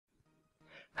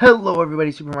Hello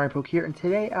everybody, SuperMarioPoke here, and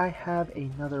today I have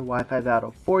another Wi-Fi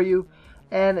battle for you,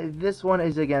 and this one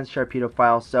is against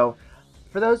Sharpidophile. So,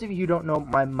 for those of you who don't know,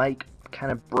 my mic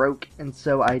kind of broke, and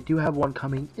so I do have one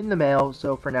coming in the mail,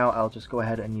 so for now I'll just go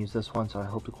ahead and use this one, so I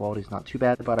hope the quality is not too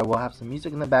bad, but I will have some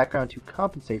music in the background to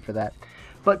compensate for that.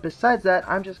 But besides that,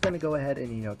 I'm just going to go ahead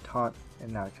and, taunt,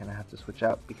 and now I kind of have to switch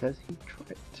out because he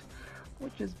tripped,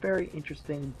 which is very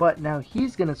interesting, but now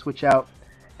he's going to switch out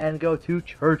and go to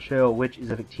Churchill, which is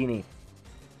a Victini.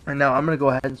 And now I'm going to go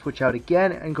ahead and switch out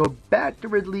again and go back to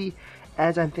Ridley,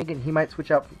 as I'm thinking he might switch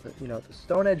out for the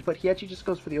Stone Edge, but he actually just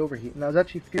goes for the Overheat. And I was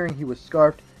actually fearing he was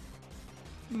Scarfed,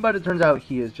 but it turns out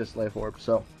he is just Life Orb.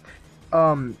 So,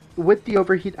 with the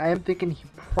Overheat, I am thinking he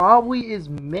probably is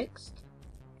mixed.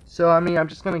 So, I mean, I'm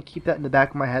just going to keep that in the back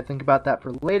of my head, think about that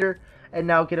for later. And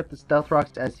now get up the Stealth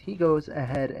Rocks as he goes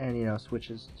ahead and,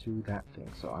 switches to that thing.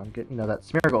 So I'm getting, that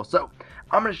Smeargle. So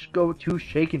I'm going to go to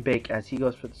Shake and Bake as he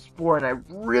goes for the Spore. And I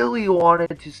really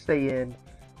wanted to stay in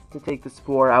to take the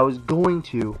Spore. I was going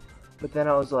to. But then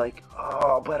I was like,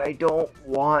 oh, but I don't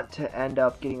want to end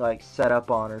up getting, set up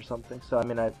on or something. So, I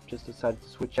mean, I just decided to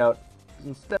switch out.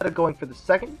 Instead of going for the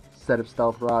second set of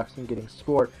Stealth Rocks and getting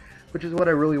Spore, which is what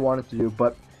I really wanted to do.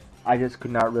 But I just could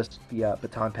not risk the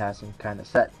baton passing kind of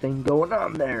set thing going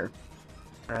on there.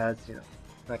 As,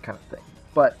 that kind of thing.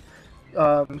 But,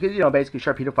 because, basically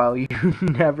Sharpidophile,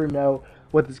 you never know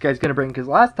what this guy's going to bring. Because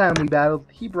last time we battled,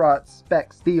 he brought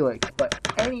Spec Steelix. But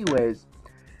anyways,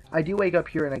 I do wake up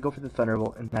here and I go for the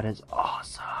Thunderbolt, and that is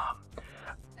awesome.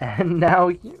 And now,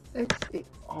 it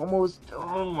almost,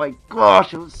 oh my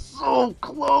gosh, it was so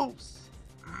close.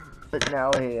 But now,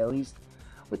 hey, at least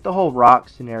with the whole rock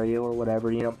scenario or whatever,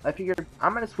 I figured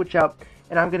I'm going to switch out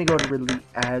and I'm going to go to Ridley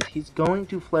as he's going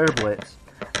to Flare Blitz.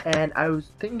 And I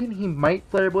was thinking he might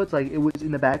Flare Blitz, it was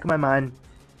in the back of my mind,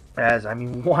 as, I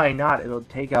mean, why not? It'll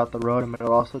take out the Rotom, and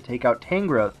it'll also take out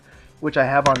Tangrowth, which I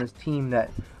have on this team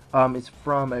that is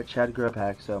from a Chad Grow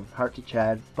pack, so heart to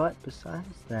Chad. But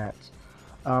besides that,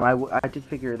 I did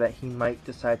figure that he might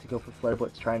decide to go for Flare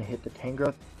Blitz, trying to hit the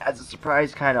Tangrowth as a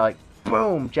surprise, kind of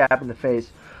boom, jab in the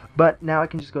face. But now I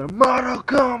can just go to Mortal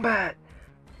Kombat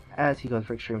as he goes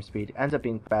for Extreme Speed. Ends up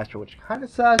being faster, which kind of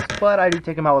sucks, but I do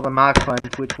take him out with a Mach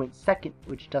Punch, which went second,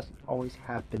 which doesn't always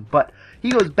happen. But he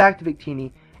goes back to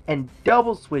Victini and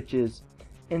double switches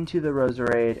into the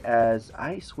Roserade as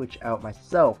I switch out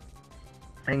myself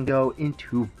and go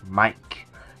into Mike.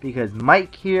 Because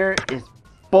Mike here is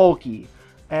bulky,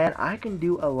 and I can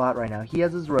do a lot right now. He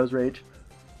has his Rose Rage.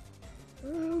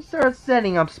 Starts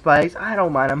setting up spikes. I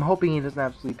don't mind. I'm hoping he doesn't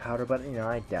have Sleep Powder, but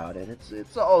I doubt it.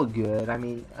 It's all good. I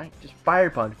mean, I just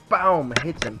Fire Punch, boom,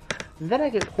 hits him. And then I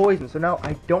get poisoned, so now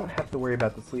I don't have to worry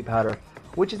about the Sleep Powder,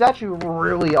 which is actually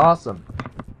really awesome.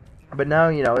 But now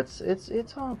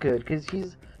it's all good because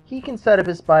he can set up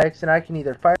his spikes, and I can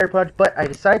either Fire Punch, but I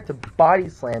decide to Body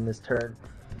Slam this turn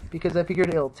because I figured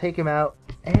it'll take him out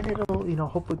and it'll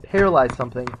hopefully paralyze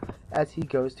something as he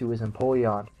goes to his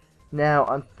Empoleon. Now,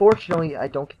 unfortunately, I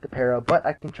don't get the para, but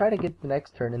I can try to get the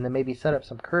next turn and then maybe set up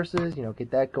some curses,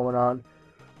 get that going on.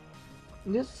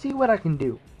 And just see what I can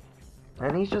do.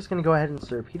 And he's just going to go ahead and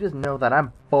serve. He doesn't know that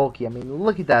I'm bulky. I mean,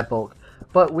 look at that bulk.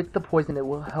 But with the poison, it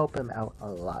will help him out a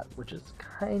lot, which is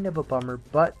kind of a bummer.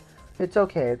 But it's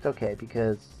okay. It's okay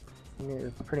because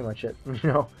it's pretty much it.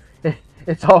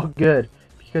 It's all good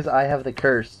because I have the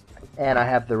curse and I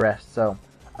have the rest, so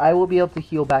I will be able to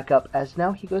heal back up as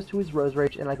now he goes to his Rose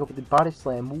Rage and I go for the Body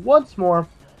Slam once more,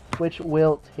 which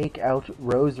will take out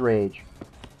Rose Rage.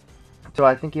 So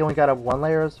I think he only got up one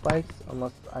layer of spikes,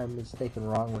 unless I'm mistaken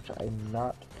wrong, which I'm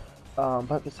not.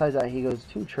 But besides that, he goes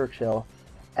to Churchill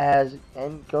and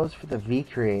goes for the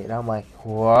V-Create. And I'm like,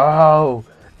 whoa,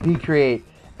 V-Create.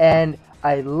 And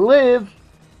I live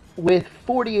with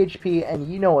 40 HP, and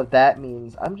you know what that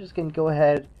means. I'm just going to go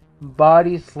ahead,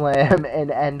 Body Slam,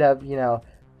 and end up,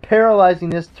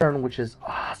 paralyzing this turn, which is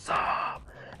awesome.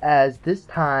 As this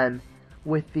time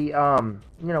with the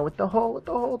with the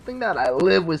whole thing that I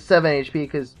live with 7 HP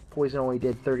because poison only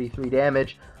did 33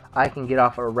 damage, I can get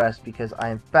off a rest because I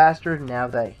am faster now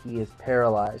that he is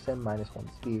paralyzed and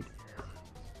 -1 speed.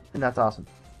 And that's awesome.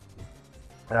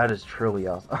 That is truly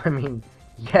awesome. I mean,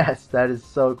 yes, that is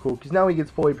so cool because now he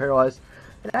gets fully paralyzed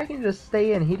and I can just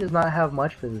stay in. He does not have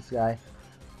much for this guy.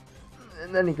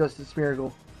 And then he goes to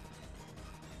Smeargle.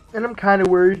 And I'm kind of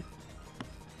worried.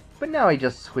 But now he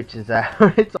just switches out.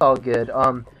 It's all good.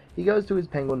 He goes to his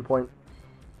Penguin Point.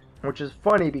 Which is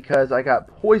funny because I got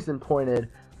Poison Pointed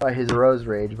by his Rose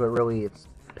Rage. But really it's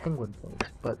Penguin Point.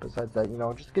 But besides that,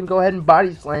 I'm just going to go ahead and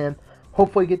Body Slam.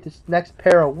 Hopefully get this next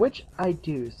para. Which I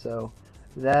do. So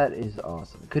that is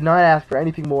awesome. Could not ask for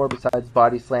anything more besides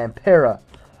Body Slam para.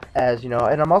 as you know,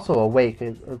 and I'm also awake,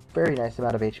 a very nice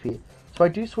amount of HP. So I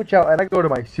do switch out, and I go to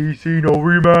my CC no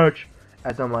rematch,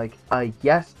 as I'm like,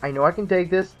 yes, I know I can take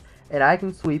this, and I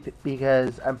can sweep,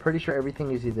 because I'm pretty sure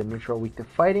everything is either neutral, weak to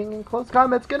fighting, and close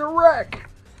combat's gonna wreck!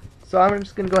 So I'm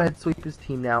just gonna go ahead and sweep his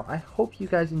team now. I hope you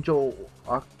guys enjoy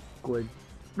awkward.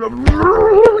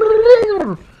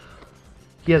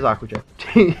 He has Aqua Jet.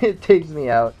 It takes me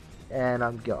out, and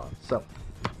I'm gone. So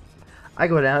I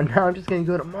go down. Now I'm just gonna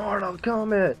go to Mortal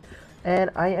Kombat, and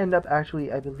I end up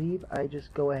actually, I believe, I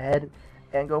just go ahead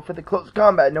and go for the close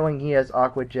combat, knowing he has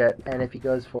Aqua Jet, and if he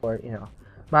goes for it, you know,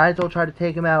 might as well try to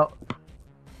take him out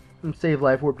and save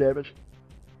life orb damage.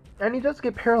 And he does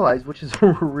get paralyzed, which is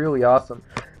really awesome,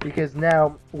 because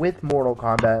now with Mortal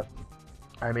Kombat,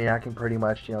 I mean, I can pretty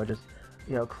much, you know, just,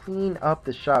 you know, clean up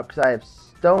the shop, because I have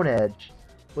Stone Edge,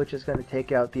 which is going to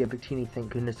take out the Abitini.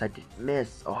 Thank goodness I didn't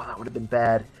miss. Oh, that would have been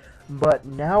bad. But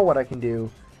now what I can do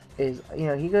is, you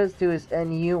know, he goes to his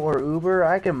NU or Uber,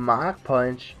 I can Mach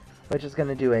Punch, which is going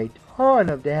to do a ton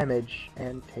of damage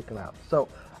and take him out. So,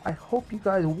 I hope you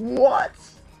guys... What?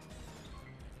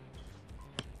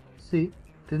 See?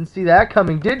 Didn't see that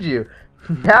coming, did you?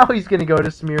 Now he's going to go to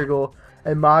Smeargle,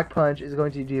 and Mach Punch is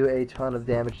going to do a ton of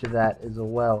damage to that as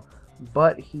well.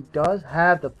 But he does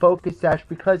have the Focus Sash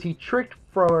because he tricked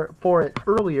for it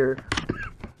earlier.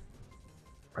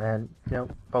 And, you know,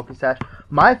 Focus Sash.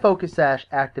 My Focus Sash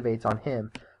activates on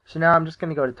him. So now I'm just going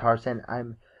to go to Tarzan.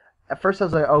 At first I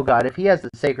was like, oh god, if he has the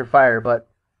Sacred Fire, but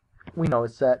we know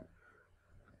it's set.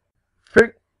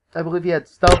 I believe he had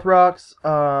Stealth Rocks,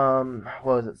 what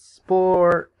was it,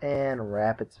 Spore, and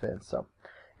Rapid Spin. So,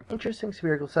 interesting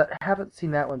Spherical set. Haven't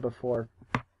seen that one before.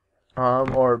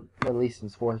 Or at least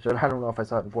since 4th gen. I don't know if I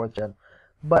saw it in 4th gen.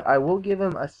 But I will give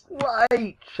him a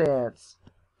slight chance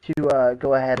to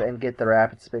go ahead and get the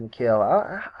Rapid Spin kill.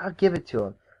 I'll give it to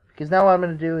him. Because now what I'm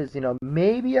going to do is, you know,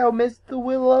 maybe I'll miss the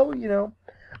Willow, you know.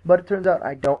 But it turns out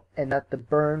I don't, and that the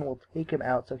burn will take him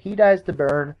out. So he dies to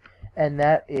burn, and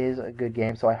that is a good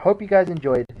game. So I hope you guys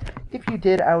enjoyed. If you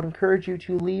did, I would encourage you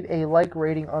to leave a like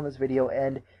rating on this video.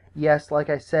 And yes, like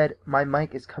I said, my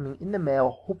mic is coming in the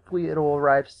mail. Hopefully it'll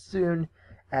arrive soon,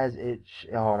 as it...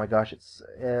 oh my gosh, it's...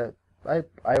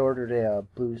 I ordered a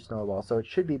blue snowball, so it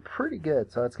should be pretty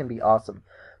good. So it's going to be awesome.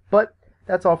 But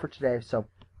that's all for today. So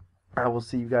I will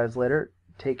see you guys later.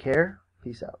 Take care.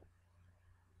 Peace out.